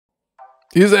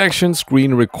Is Action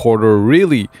Screen Recorder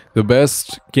really the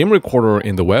best game recorder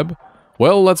in the web?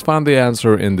 Well, let's find the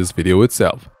answer in this video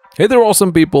itself. Hey there,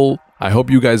 awesome people! I hope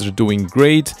you guys are doing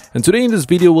great, and today in this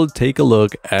video we'll take a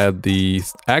look at the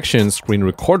Action Screen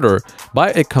Recorder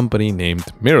by a company named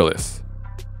Mirrorless.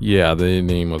 Yeah, the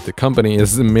name of the company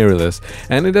is Mirrorless,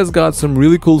 and it has got some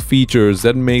really cool features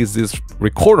that makes this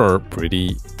recorder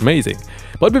pretty amazing.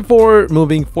 But before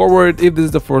moving forward, if this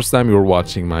is the first time you're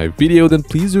watching my video, then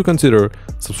please do consider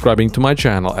subscribing to my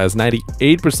channel, as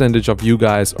 98% of you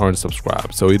guys aren't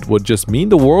subscribed. So it would just mean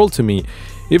the world to me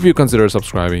if you consider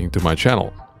subscribing to my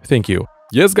channel. Thank you.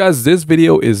 Yes guys, this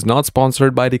video is not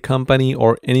sponsored by the company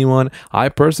or anyone. I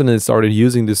personally started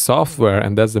using this software,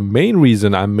 and that's the main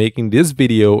reason I'm making this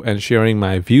video and sharing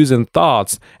my views and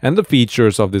thoughts and the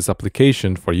features of this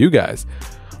application for you guys.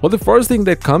 Well, the first thing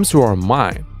that comes to our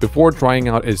mind before trying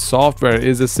out a software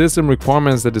is the system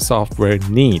requirements that the software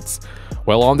needs.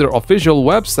 Well, on their official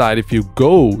website, if you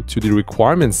go to the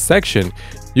requirements section,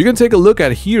 you can take a look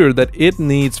at here that it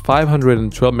needs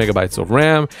 512 megabytes of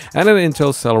RAM and an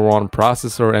Intel Celeron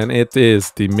processor, and it is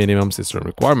the minimum system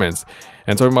requirements.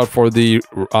 And talking about for the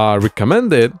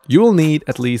recommended, you will need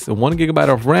at least 1 gigabyte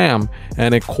of RAM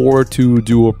and a Core 2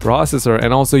 Duo processor,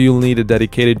 and also you'll need a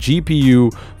dedicated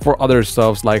GPU for other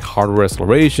stuffs like hardware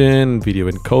acceleration,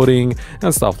 video encoding,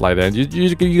 and stuff like that.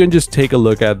 You can just take a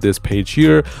look at this page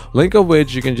here, link of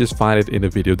which you can just find it in the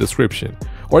video description.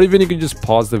 Or even you can just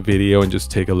pause the video and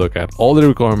just take a look at all the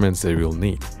requirements that you'll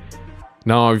need.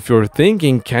 Now, if you're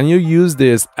thinking, can you use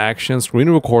this Action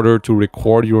Screen Recorder to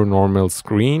record your normal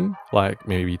screen, like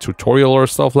maybe tutorial or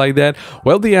stuff like that?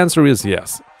 Well, the answer is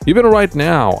yes. Even right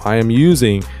now, I am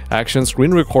using Action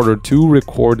Screen Recorder to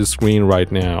record the screen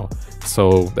right now.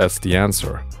 So that's the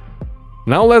answer.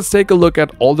 Now let's take a look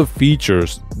at all the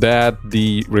features that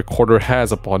the recorder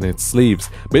has upon its sleeves.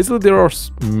 Basically, there are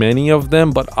many of them,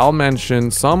 but I'll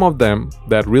mention some of them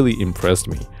that really impressed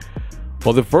me.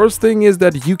 Well, the first thing is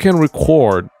that you can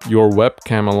record your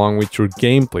webcam along with your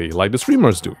gameplay like the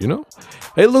streamers do, you know?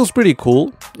 It looks pretty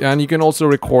cool, and you can also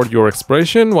record your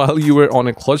expression while you were on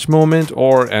a clutch moment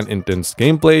or an intense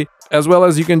gameplay, as well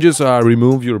as you can just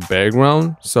remove your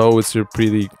background. So it's a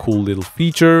pretty cool little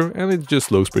feature, and it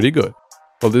just looks pretty good.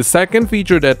 Well, the second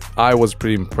feature that I was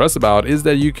pretty impressed about is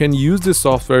that you can use this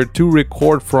software to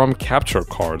record from capture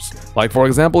cards. Like, for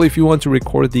example, if you want to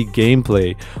record the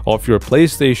gameplay of your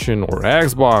PlayStation or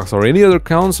Xbox or any other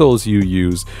consoles you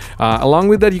use. Along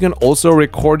with that, you can also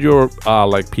record your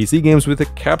like PC games with a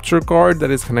capture card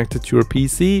that is connected to your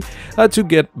PC to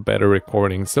get better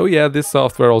recording. So yeah, this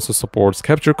software also supports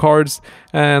capture cards,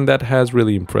 and that has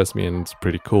really impressed me, and it's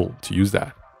pretty cool to use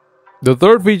that. The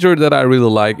third feature that I really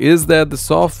like is that the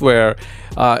software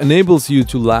enables you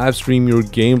to live stream your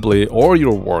gameplay or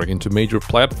your work into major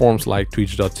platforms like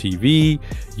Twitch.tv,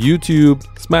 YouTube,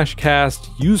 Smashcast,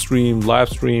 Ustream,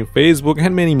 Livestream, Facebook,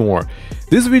 and many more.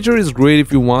 This feature is great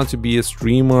if you want to be a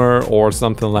streamer or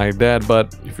something like that,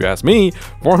 but if you ask me,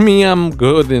 for me, I'm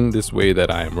good in this way that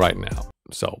I am right now.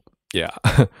 So yeah.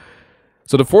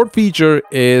 So the fourth feature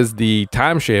is the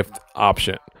time shift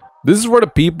option. This is for the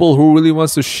people who really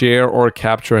wants to share or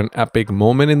capture an epic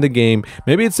moment in the game.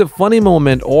 Maybe it's a funny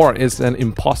moment, or it's an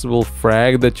impossible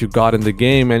frag that you got in the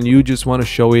game and you just want to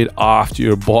show it off to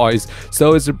your boys.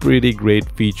 So it's a pretty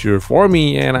great feature for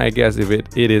me, and I guess if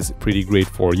it is pretty great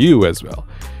for you as well.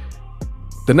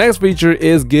 The next feature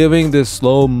is giving the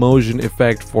slow motion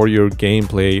effect for your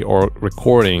gameplay or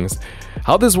recordings.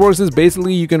 How this works is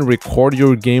basically you can record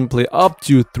your gameplay up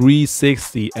to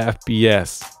 360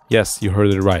 FPS. Yes, you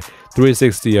heard it right,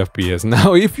 360 FPS.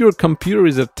 Now, if your computer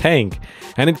is a tank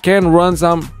and it can run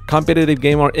some competitive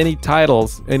game or any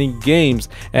titles, any games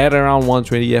at around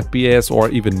 120 FPS or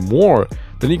even more,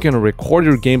 then you can record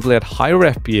your gameplay at higher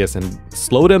FPS and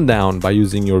slow them down by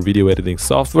using your video editing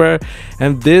software.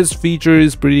 And this feature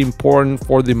is pretty important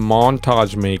for the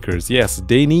montage makers. Yes,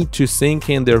 they need to sync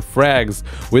in their frags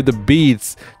with the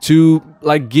beats to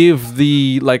like give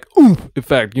the like oomph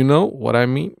effect, you know what I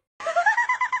mean?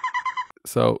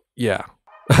 So yeah,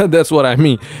 that's what I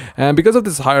mean. And because of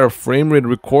this higher frame rate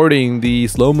recording, the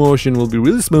slow motion will be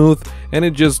really smooth and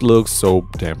it just looks so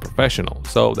damn professional.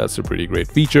 So that's a pretty great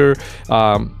feature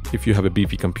if you have a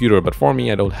beefy computer, but for me,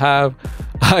 I don't have.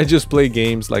 I just play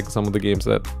games like some of the games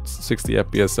at 60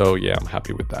 FPS, so yeah, I'm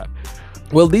happy with that.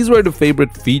 Well, these were the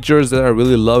favorite features that I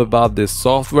really love about this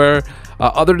software.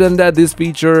 Other than that, this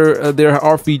feature, there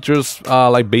are features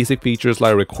like basic features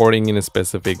like recording in a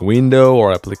specific window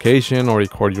or application, or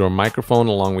record your microphone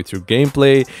along with your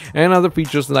gameplay, and other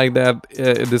features like that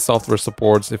this software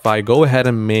supports. If I go ahead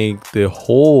and make the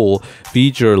whole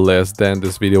feature list, then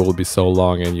this video will be so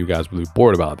long and you guys will be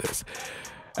bored about this.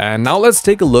 And now let's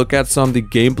take a look at some of the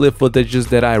gameplay footages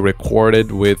that I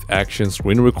recorded with Action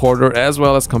Screen Recorder, as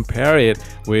well as compare it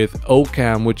with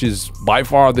oCam, which is by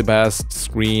far the best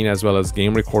screen as well as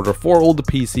game recorder for older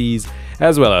PCs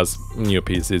as well as new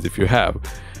PCs if you have.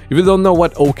 If you don't know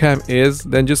what oCam is,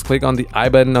 then just click on the I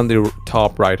button on the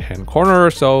top right hand corner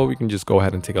so you can just go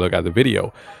ahead and take a look at the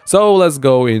video. So let's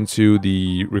go into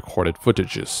the recorded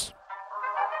footages.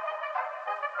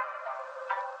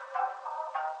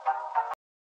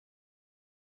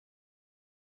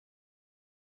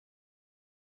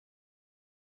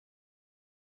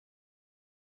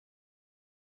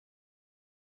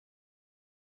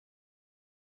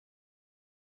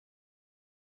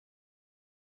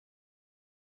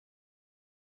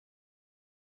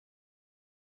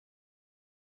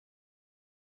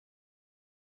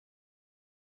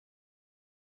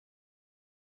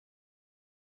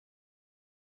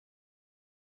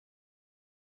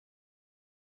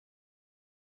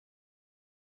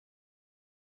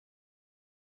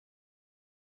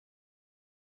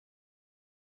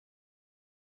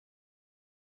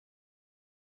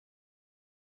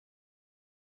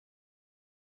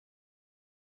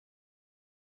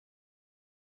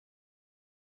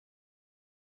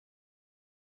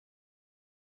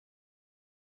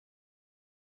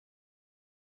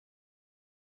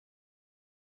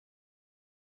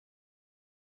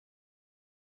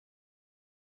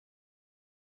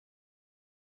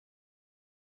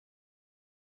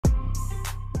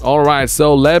 Alright,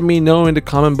 so let me know in the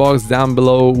comment box down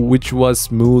below which was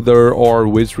smoother or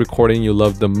which recording you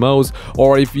loved the most,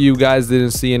 or if you guys didn't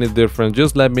see any difference,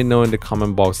 just let me know in the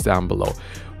comment box down below.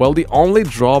 Well, the only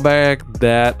drawback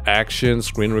that Action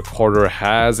Screen Recorder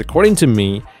has, according to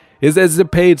me, is that it's a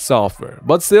paid software,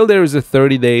 but still there is a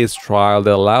 30 days trial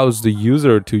that allows the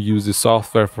user to use the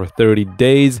software for 30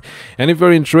 days. And if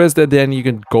you're interested, then you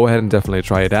can go ahead and definitely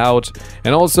try it out.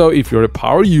 And also, if you're a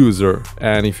power user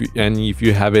and if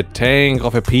you have a tank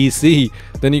of a PC,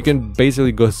 then you can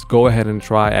basically go ahead and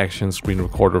try Action Screen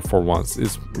Recorder for once.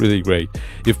 It's really great.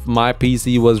 If my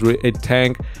PC was a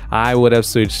tank, I would have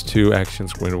switched to Action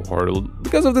Screen Recorder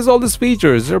because of all these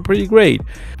features. They're pretty great.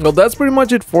 Well, that's pretty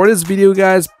much it for this video,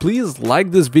 guys. Please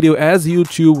like this video, as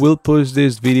YouTube will push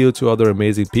this video to other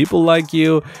amazing people like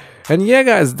you. And yeah,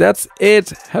 guys, that's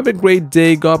it. Have a great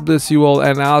day. God bless you all,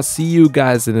 and I'll see you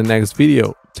guys in the next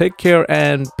video. Take care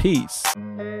and peace.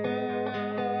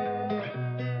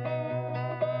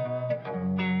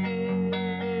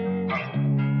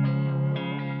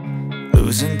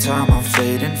 Losing time, I'm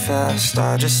fading fast.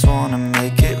 I just wanna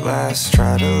make it last.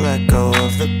 Try to let go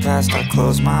of the past. I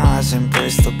close my eyes,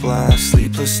 embrace the blast.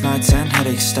 Sleepless nights and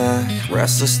headaches stack.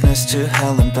 Restlessness to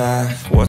hell and back.